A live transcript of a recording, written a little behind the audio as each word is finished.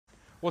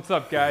What's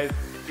up, guys?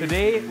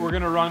 Today we're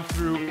gonna run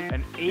through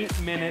an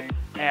 8-minute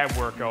ab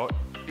workout,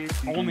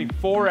 only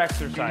 4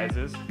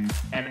 exercises,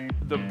 and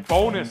the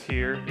bonus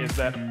here is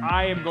that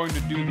I am going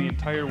to do the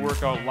entire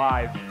workout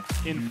live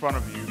in front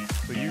of you,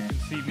 so you can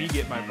see me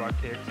get my butt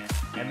kicked,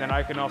 and then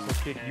I can also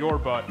kick your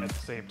butt at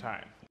the same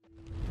time.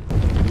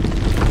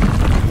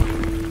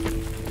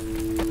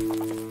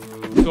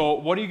 So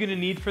what are you gonna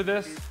need for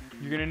this?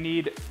 You're gonna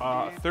need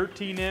a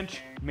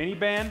 13-inch mini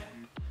band.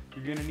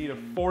 You're gonna need a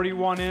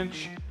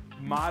 41-inch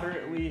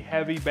moderately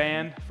heavy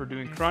band for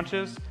doing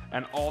crunches,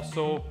 and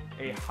also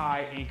a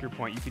high anchor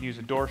point. You can use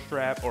a door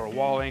strap or a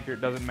wall anchor,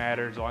 it doesn't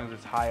matter as long as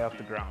it's high off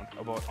the ground,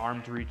 about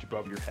arm's reach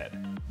above your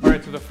head. All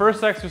right, so the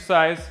first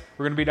exercise,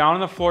 we're gonna be down on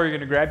the floor, you're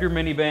gonna grab your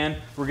mini band,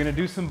 we're gonna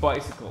do some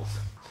bicycles.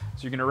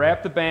 So you're gonna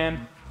wrap the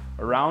band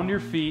around your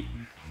feet.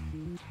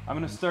 I'm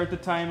gonna start the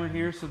timer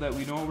here so that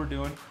we know what we're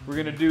doing. We're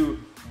gonna do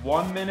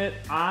 1 minute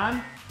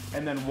on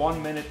and then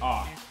 1 minute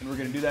off. And we're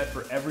gonna do that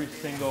for every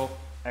single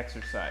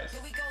exercise.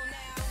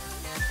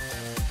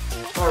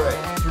 All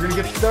right, so we're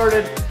gonna get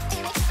started.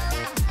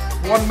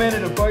 1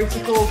 minute of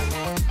bicycles.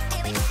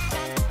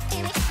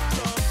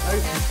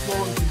 Nice and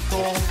slow and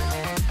controlled.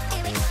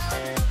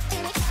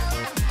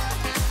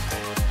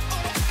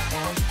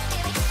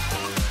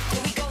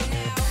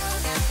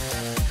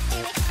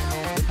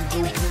 Get these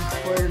openings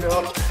fired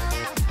up.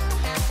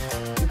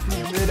 Get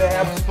these mid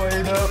abs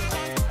fired up.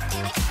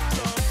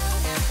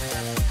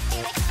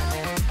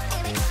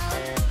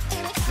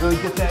 Really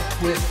get that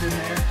twist in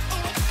there.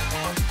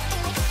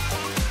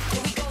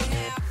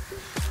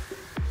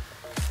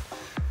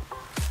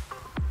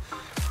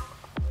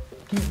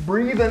 Keep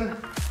breathing.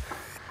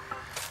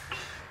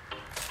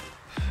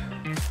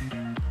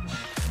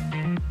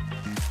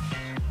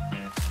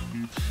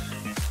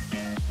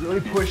 Really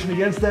pushing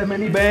against that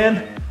mini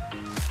band.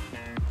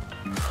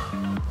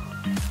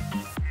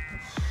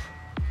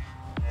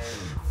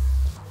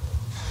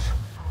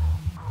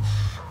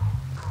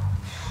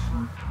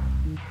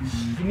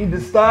 If you need to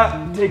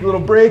stop, take a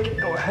little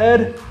break, go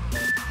ahead.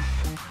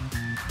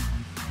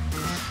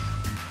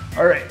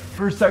 All right,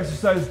 first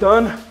exercise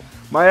done.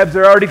 My abs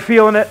are already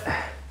feeling it.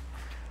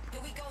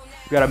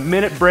 We got a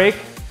minute break,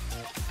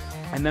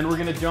 and then we're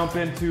gonna jump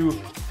into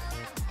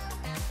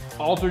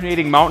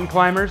alternating mountain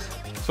climbers.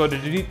 So to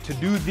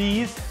do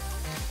these,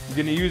 you're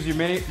gonna use your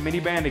mini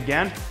band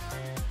again.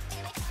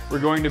 We're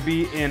going to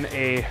be in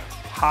a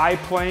high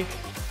plank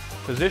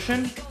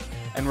position,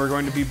 and we're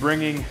going to be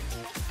bringing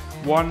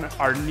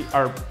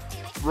our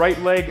right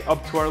leg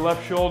up to our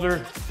left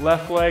shoulder,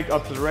 left leg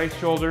up to the right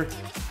shoulder,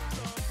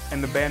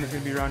 and the band is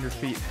gonna be around your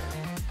feet.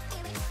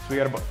 So we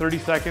got about 30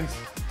 seconds,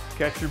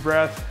 catch your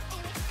breath,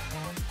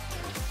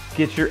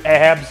 get your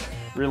abs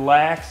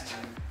relaxed.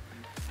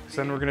 So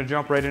then we're gonna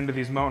jump right into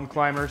these mountain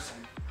climbers.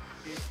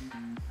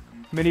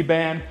 Mini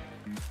band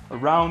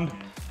around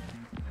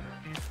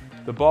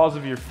the balls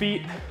of your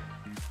feet.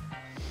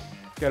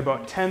 Got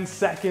about 10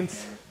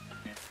 seconds.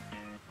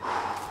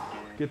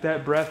 Get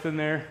that breath in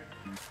there.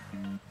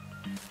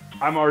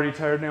 I'm already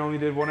tired and I only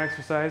did 1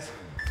 exercise.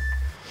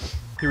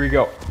 Here we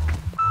go.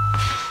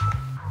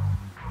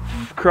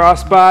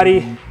 Cross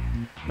body,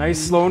 nice,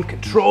 slow and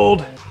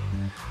controlled.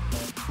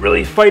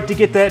 Really fight to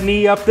get that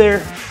knee up there.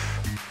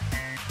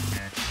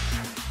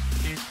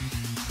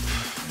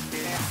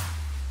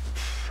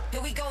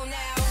 Here we go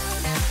now.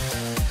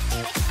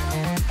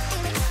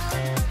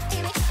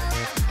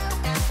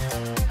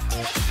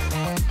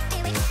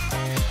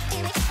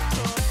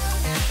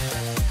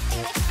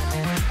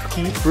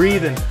 Keep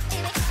breathing.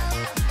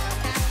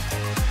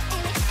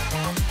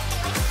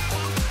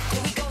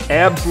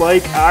 Abs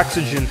like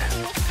oxygen.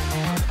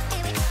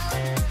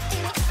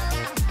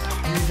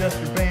 Adjust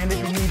your band if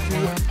you need to.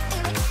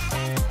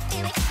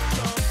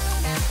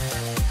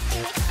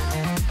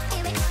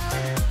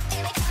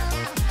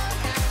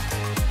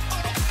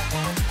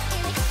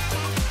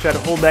 Try to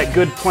hold that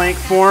good plank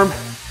form.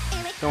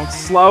 Don't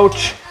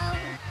slouch.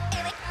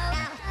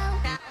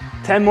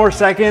 10 more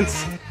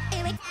seconds.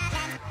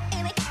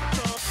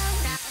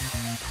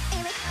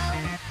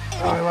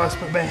 Oh, I lost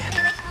my band.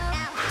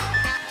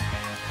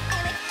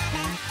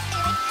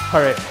 All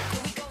right,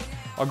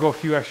 I'll go a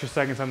few extra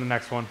seconds on the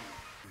next one.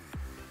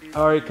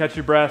 All right, catch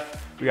your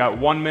breath. We got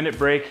 1 minute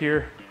break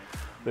here.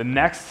 The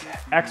next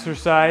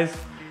exercise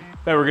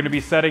that we're gonna be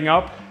setting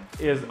up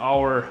is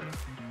our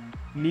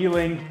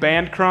kneeling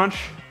band crunch.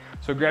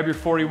 So grab your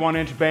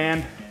 41-inch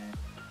band,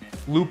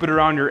 loop it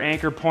around your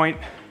anchor point.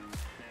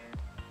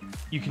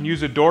 You can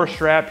use a door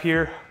strap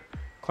here.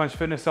 Clench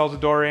Fitness sells a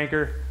door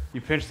anchor. You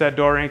pinch that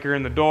door anchor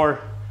in the door,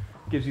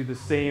 gives you the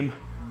same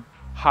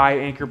high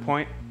anchor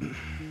point.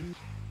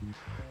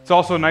 It's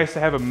also nice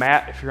to have a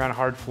mat if you're on a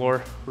hard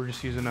floor. We're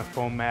just using a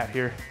foam mat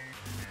here.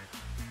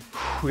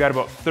 We got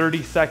about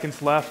 30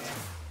 seconds left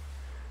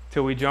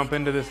till we jump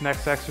into this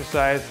next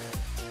exercise.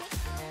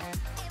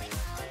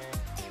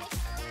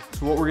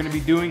 So what we're gonna be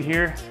doing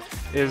here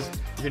is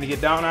you're gonna get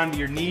down onto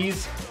your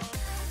knees,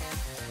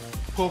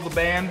 pull the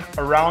band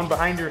around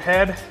behind your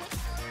head,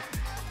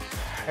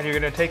 And you're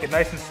gonna take it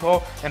nice and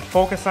slow and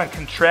focus on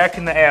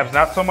contracting the abs.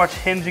 Not so much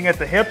hinging at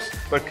the hips,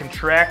 but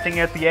contracting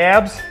at the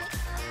abs.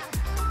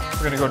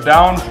 We're gonna go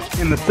down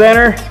in the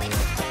center,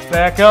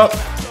 back up,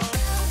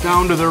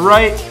 down to the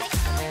right,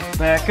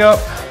 back up,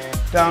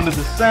 down to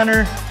the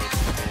center,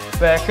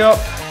 back up,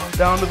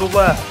 down to the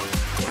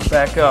left,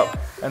 back up,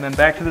 and then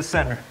back to the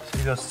center. So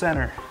you go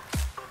center,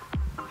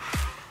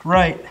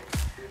 right,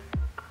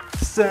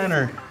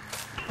 center,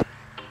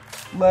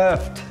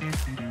 left.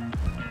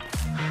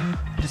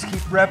 Just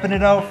keep repping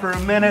it out for a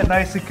minute,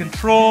 nice and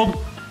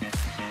controlled.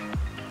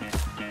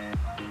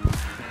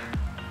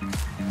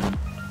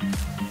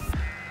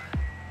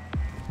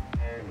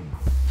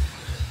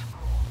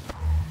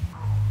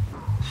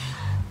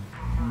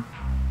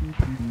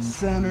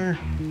 Center,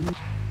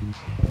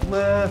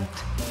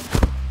 left,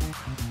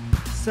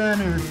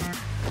 center,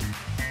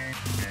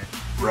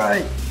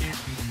 right,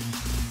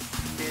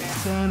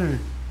 center.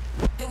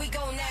 Here we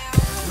go now.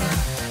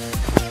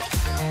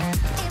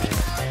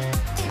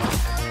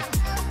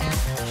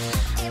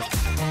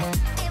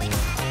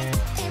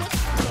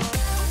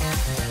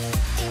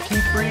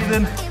 Keep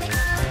breathing.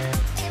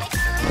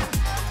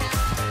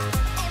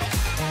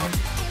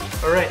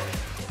 All right.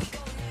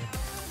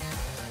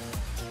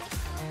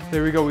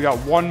 There we go. We got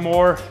one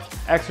more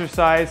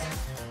exercise.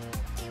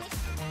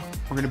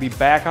 We're gonna be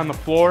back on the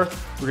floor.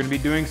 We're gonna be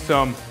doing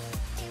some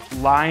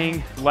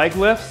lying leg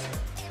lifts.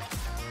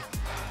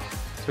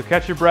 So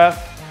catch your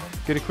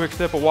breath, get a quick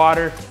sip of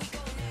water.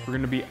 We're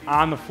gonna be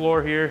on the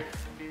floor here.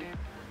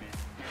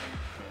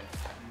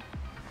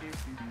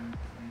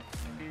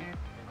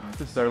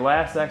 This is our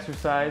last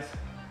exercise.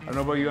 I don't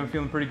know about you, I'm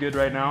feeling pretty good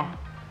right now.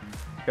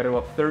 Got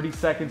about 30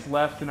 seconds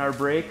left in our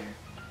break.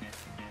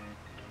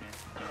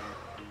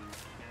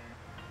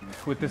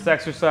 With this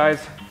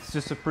exercise, it's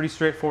just a pretty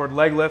straightforward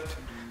leg lift.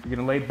 You're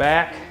gonna lay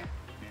back,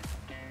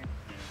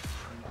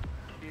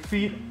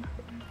 feet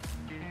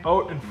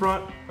out in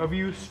front of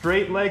you,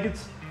 straight-legged.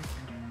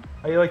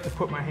 I like to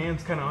put my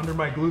hands kind of under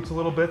my glutes a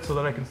little bit so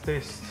that I can stay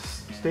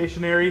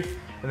stationary.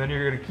 And then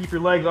you're gonna keep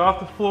your legs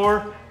off the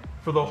floor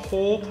for the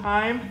whole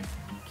time.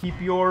 Keep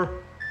your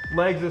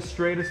legs as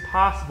straight as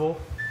possible.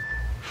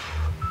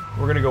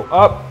 We're gonna go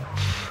up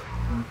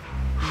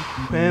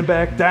and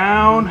back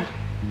down,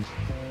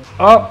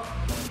 up,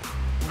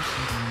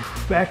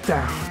 back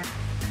down.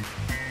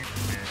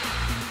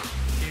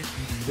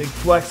 Big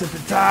flex at the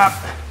top.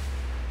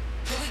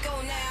 Here we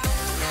go now.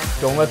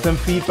 Don't let them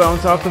feet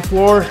bounce off the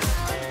floor.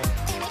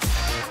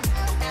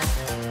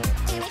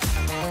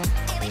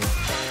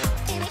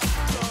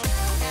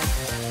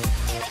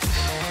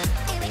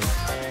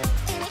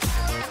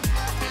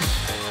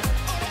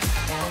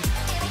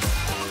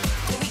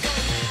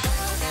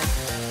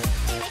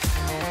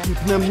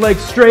 Keeping them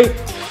legs straight.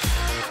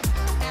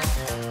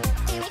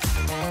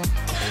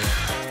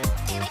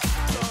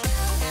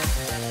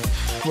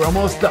 We're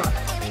almost done.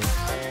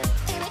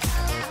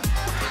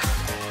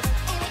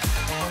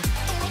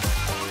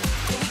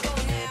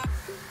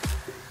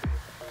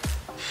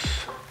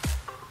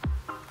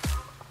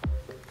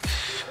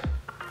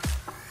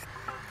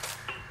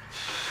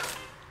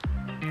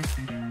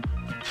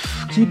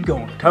 Keep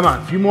going. Come on,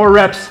 a few more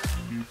reps.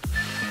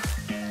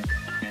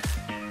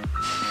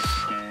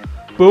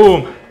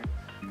 Boom.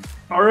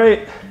 All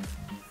right.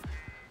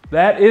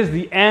 That is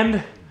the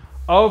end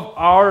of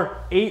our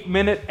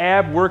 8-minute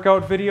ab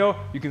workout video.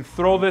 You can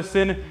throw this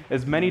in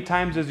as many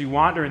times as you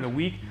want during the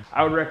week.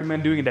 I would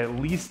recommend doing it at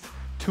least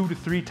 2 to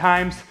 3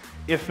 times,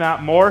 if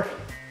not more.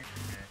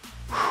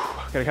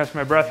 Gotta catch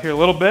my breath here a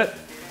little bit.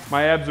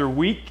 My abs are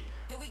weak,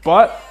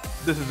 but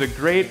this is a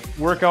great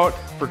workout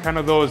for kind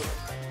of those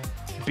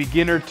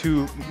beginner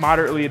to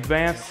moderately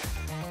advanced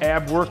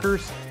ab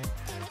workers.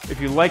 If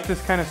you like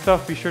this kind of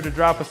stuff, be sure to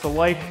drop us a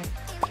like.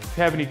 If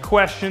you have any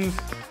questions,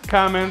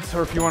 comments,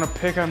 or if you want to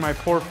pick on my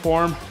poor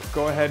form,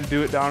 go ahead and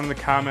do it down in the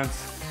comments.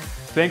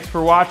 Thanks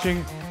for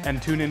watching,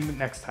 and tune in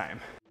next time.